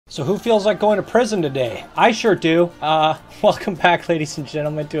So who feels like going to prison today? I sure do. Welcome back, ladies and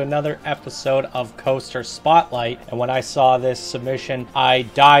gentlemen, to another episode of Coaster Spotlight. And when I saw this submission, I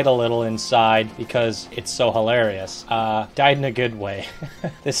died a little inside because it's so hilarious. Died in a good way.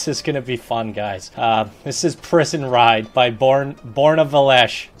 This is gonna be fun, guys. This is Prison Ride by Born of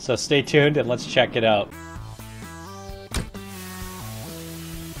Valesh. So stay tuned and let's check it out.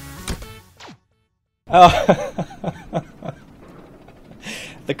 Oh.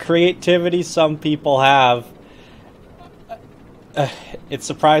 The creativity some people have, it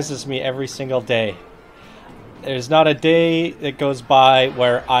surprises me every single day. There's not a day that goes by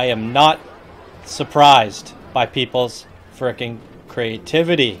where I am not surprised by people's freaking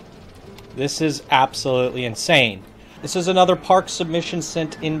creativity. This is absolutely insane. This is another park submission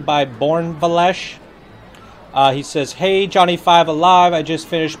sent in by Born Valesh. He says, "Hey, Johnny5 Alive, I just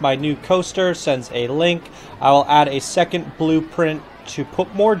finished my new coaster," sends a link. "I will add a second blueprint to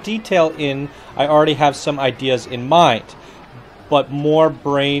put more detail in. I already have some ideas in mind, but more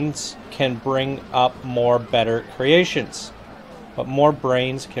brains can bring up more better creations." But more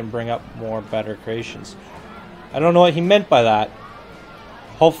brains can bring up more better creations. I don't know what he meant by that.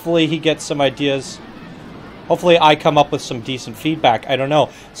 Hopefully he gets some ideas. Hopefully I come up with some decent feedback. I don't know.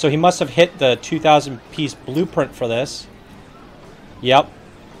 So he must have hit the 2,000 piece blueprint for this. Yep.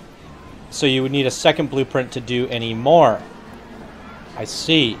 So you would need a second blueprint to do any more. I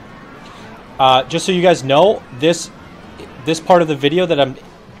see. Just so you guys know, this part of the video that I'm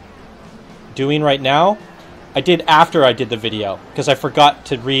doing right now, I did after I did the video because I forgot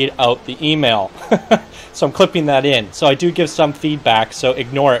to read out the email. So I'm clipping that in. So I do give some feedback, so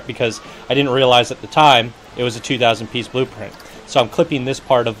ignore it because I didn't realize at the time it was a 2,000 piece blueprint. So I'm clipping this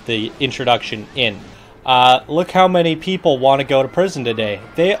part of the introduction in. Look how many people want to go to prison today.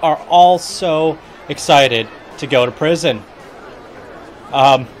 They are all so excited to go to prison.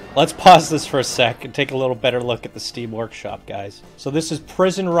 Let's pause this for a sec and take a little better look at the Steam Workshop, guys. So this is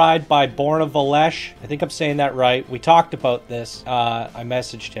Prison Ride by Born of Valesh. I think I'm saying that right. We talked about this. I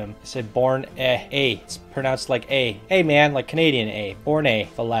messaged him. I said Born A. It's pronounced like A. A, man, like Canadian A. Born A.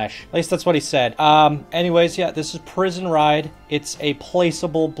 Valesh. At least that's what he said. Anyways, yeah, this is Prison Ride. It's a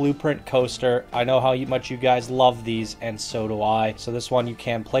placeable blueprint coaster. I know how much you guys love these, and so do I. So this one, you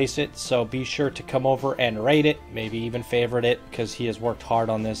can place it. So be sure to come over and rate it. Maybe even favorite it, because he has worked hard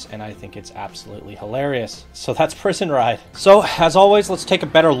on this, and I think it's absolutely hilarious. So that's Prison Ride. So, as always, let's take a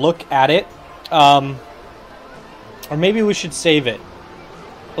better look at it. Or maybe we should save it.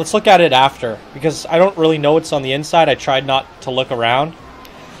 Let's look at it after, because I don't really know what's on the inside. I tried not to look around.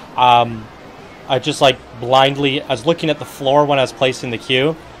 I just like blindly, I was looking at the floor when I was placing the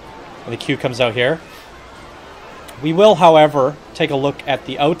queue, and the queue comes out here. We will, however, take a look at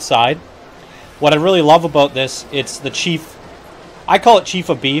the outside. What I really love about this, it's the chief, I call it Chief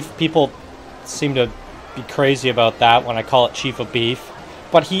of Beef. People seem to be crazy about that when I call it Chief of Beef,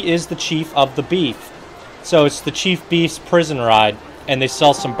 but he is the Chief of the Beef. So it's the Chief Beef's Prison Ride, and they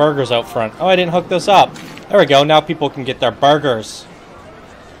sell some burgers out front. Oh, I didn't hook those up. There we go. Now people can get their burgers.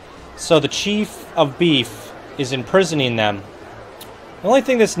 So the Chief of Beef is imprisoning them. The only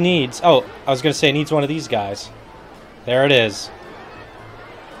thing this needs... Oh, I was going to say it needs one of these guys. There it is.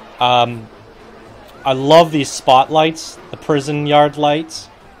 I love these spotlights, the prison yard lights.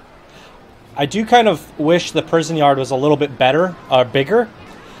 I do kind of wish the prison yard was a little bit better, bigger,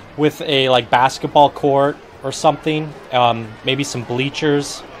 with a like basketball court or something, maybe some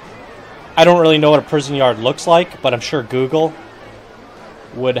bleachers. I don't really know what a prison yard looks like, but I'm sure Google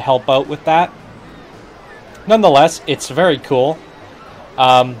would help out with that. Nonetheless, it's very cool.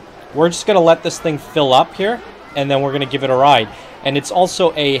 We're just going to let this thing fill up here, and then we're going to give it a ride. And it's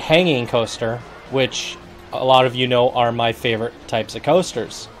also a hanging coaster, which a lot of you know are my favorite types of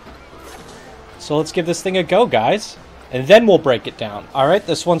coasters. So let's give this thing a go, guys, and then we'll break it down. All right,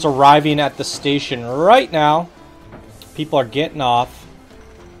 this one's arriving at the station right now. People are getting off.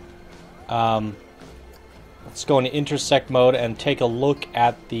 Let's go into intersect mode and take a look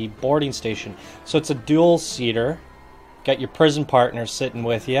at the boarding station. So it's a dual seater. Got your prison partner sitting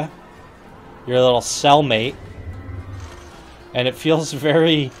with you, your little cellmate, and it feels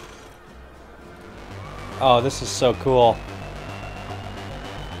very... Oh, this is so cool.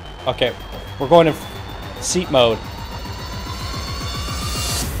 Okay, we're going to seat mode.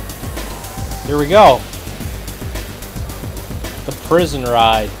 Here we go. The Prison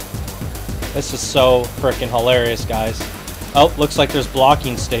Ride. This is so freaking hilarious, guys. Oh, looks like there's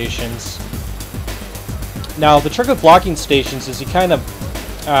blocking stations. Now, the trick with blocking stations is you kind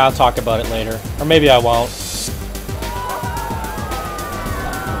of... I'll talk about it later. Or maybe I won't.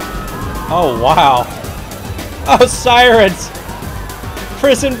 Oh, wow. Oh, sirens!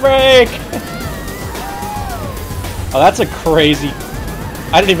 Prison break! Oh, that's a crazy...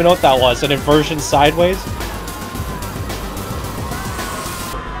 I didn't even know what that was. An inversion sideways?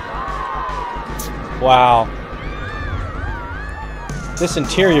 Wow. This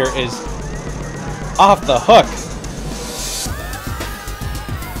interior is off the hook.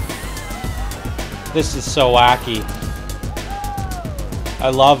 This is so wacky. I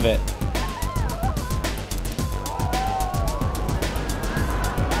love it.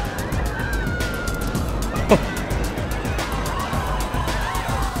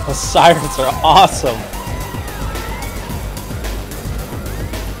 The sirens are awesome.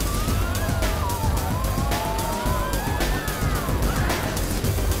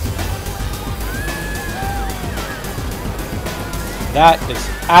 That is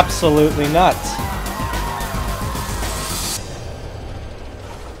absolutely nuts.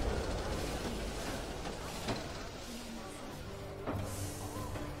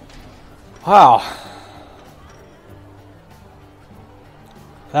 Wow.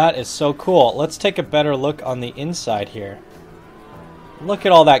 That is so cool. Let's take a better look on the inside here. Look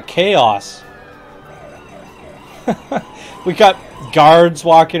at all that chaos. We got guards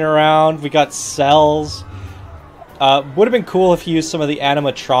walking around. We got cells. Would have been cool if you used some of the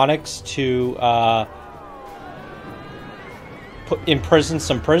animatronics to imprison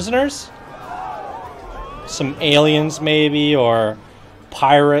some prisoners. Some aliens maybe, or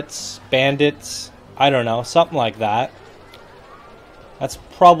pirates, bandits. I don't know, something like that. That's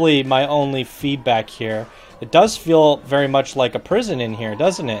probably my only feedback here. It does feel very much like a prison in here,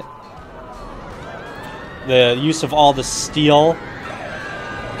 doesn't it? The use of all the steel.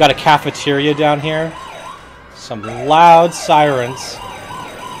 Got a cafeteria down here. Some loud sirens.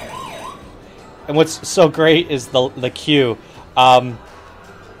 And what's so great is the queue.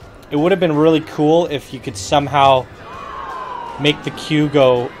 It would have been really cool if you could somehow make the queue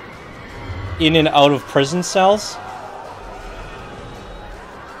go in and out of prison cells.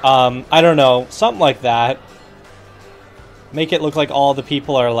 I don't know, something like that. Make it look like all the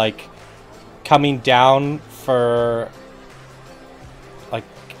people are like coming down for like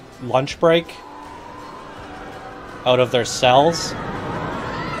lunch break out of their cells.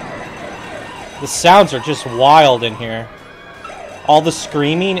 The sounds are just wild in here. All the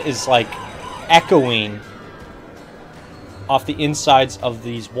screaming is like echoing off the insides of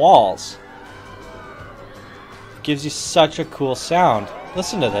these walls. It gives you such a cool sound.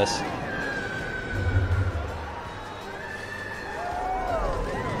 Listen to this.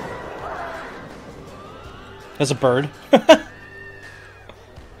 There's a bird.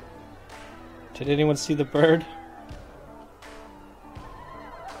 Did anyone see the bird?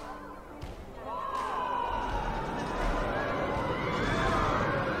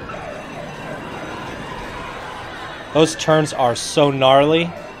 Those turns are so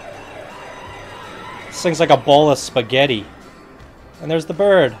gnarly. This thing's like a bowl of spaghetti. And there's the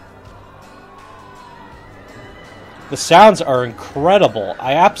bird. The sounds are incredible.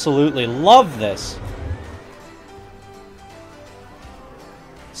 I absolutely love this.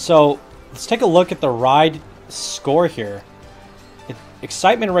 So, let's take a look at the ride score here.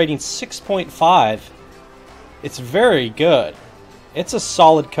 Excitement rating 6.5. It's very good. It's a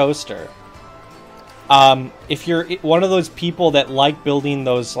solid coaster. If you're one of those people that like building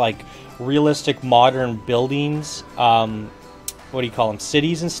those like realistic modern buildings, what do you call them,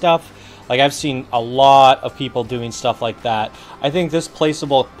 cities and stuff, like I've seen a lot of people doing stuff like that. I think this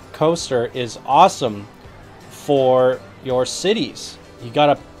placeable coaster is awesome for your cities. You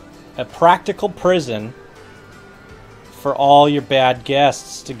got a practical prison for all your bad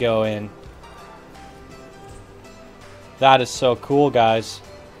guests to go in. That is so cool, guys.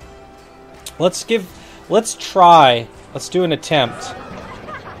 Let's do an attempt.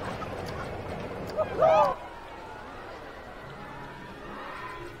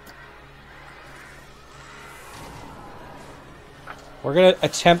 We're going to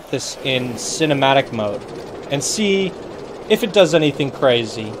attempt this in cinematic mode and see if it does anything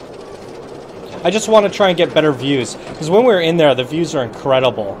crazy. I just want to try and get better views, because when we were in there, the views are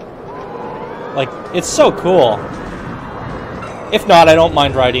incredible. Like, it's so cool. If not, I don't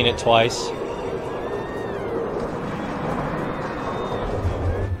mind riding it twice.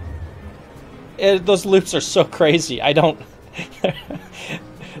 Those loops are so crazy. I don't... a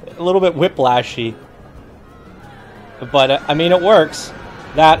little bit whiplashy. But, I mean, it works.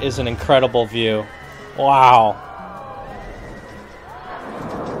 That is an incredible view. Wow.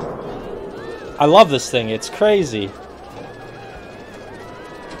 I love this thing. It's crazy.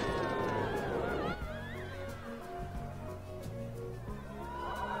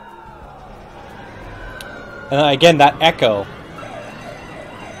 And again, that echo.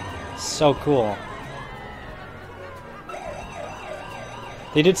 So cool.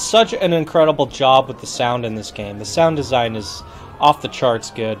 They did such an incredible job with the sound in this game. The sound design is off the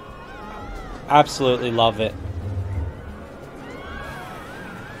charts good. Absolutely love it.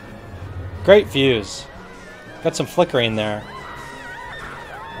 Great views. Got some flickering there.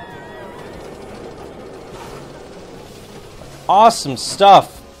 Awesome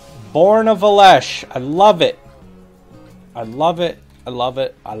stuff. Born of Alesh. I love it. I love it. I love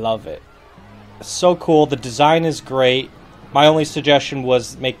it. I love it. It's so cool. The design is great. My only suggestion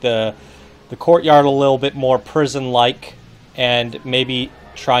was make the courtyard a little bit more prison-like, and maybe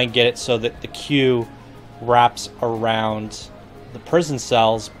try and get it so that the queue wraps around the prison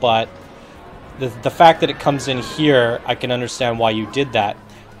cells. But the fact that it comes in here, I can understand why you did that.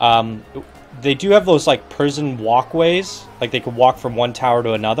 They do have those like prison walkways, like they could walk from one tower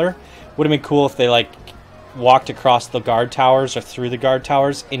to another. Would have been cool if they like walked across the guard towers or through the guard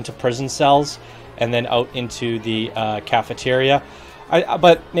towers into prison cells and then out into the cafeteria.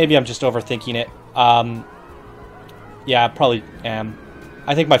 But maybe I'm just overthinking it. Yeah, I probably am.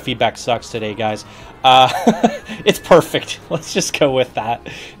 I think my feedback sucks today, guys. It's perfect. Let's just go with that.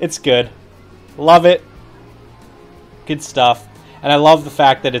 It's good. Love it. Good stuff. And I love the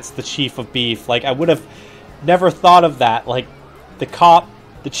fact that it's the Chief of Beef. Like, I would have never thought of that. Like, the cop,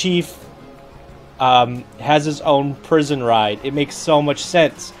 the chief, has his own prison ride. It makes so much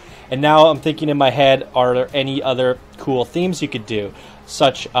sense. And now I'm thinking in my head, are there any other cool themes you could do?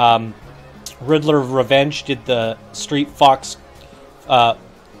 Such, Riddler of Revenge did the Street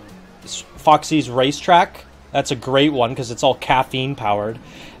Foxy's Racetrack. That's a great one because it's all caffeine powered.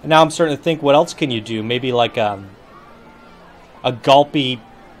 And now I'm starting to think, what else can you do? Maybe like a gulpy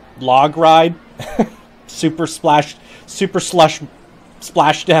log ride, super slush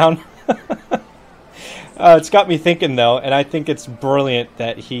splashdown. It's got me thinking though, and I think it's brilliant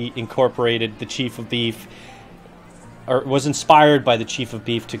that he incorporated the Chief of Beef, or was inspired by the Chief of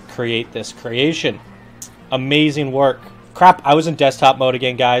Beef to create this creation. Amazing work. Crap, I was in desktop mode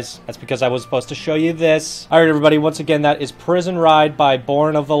again, guys. That's because I was supposed to show you this. Alright, everybody, once again, that is Prison Ride by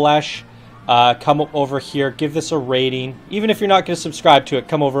Born of Alesh. Come over here, give this a rating. Even if you're not going to subscribe to it,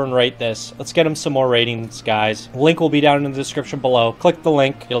 come over and rate this. Let's get them some more ratings, guys. Link will be down in the description below. Click the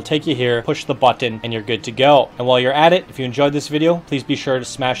link, it'll take you here, push the button, and you're good to go. And while you're at it, if you enjoyed this video, please be sure to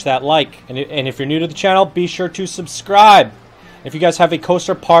smash that like. And if you're new to the channel, be sure to subscribe. If you guys have a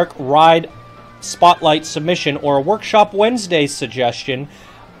Coaster Park ride spotlight submission or a Workshop Wednesday suggestion,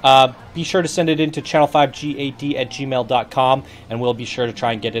 be sure to send it into channel5gad@gmail.com, and we'll be sure to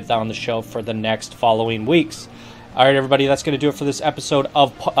try and get it on the show for the next following weeks. Alright, everybody, that's going to do it for this episode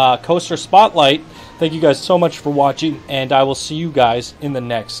of Coaster Spotlight. Thank you guys so much for watching, and I will see you guys in the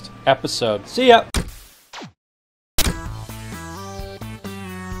next episode. See ya!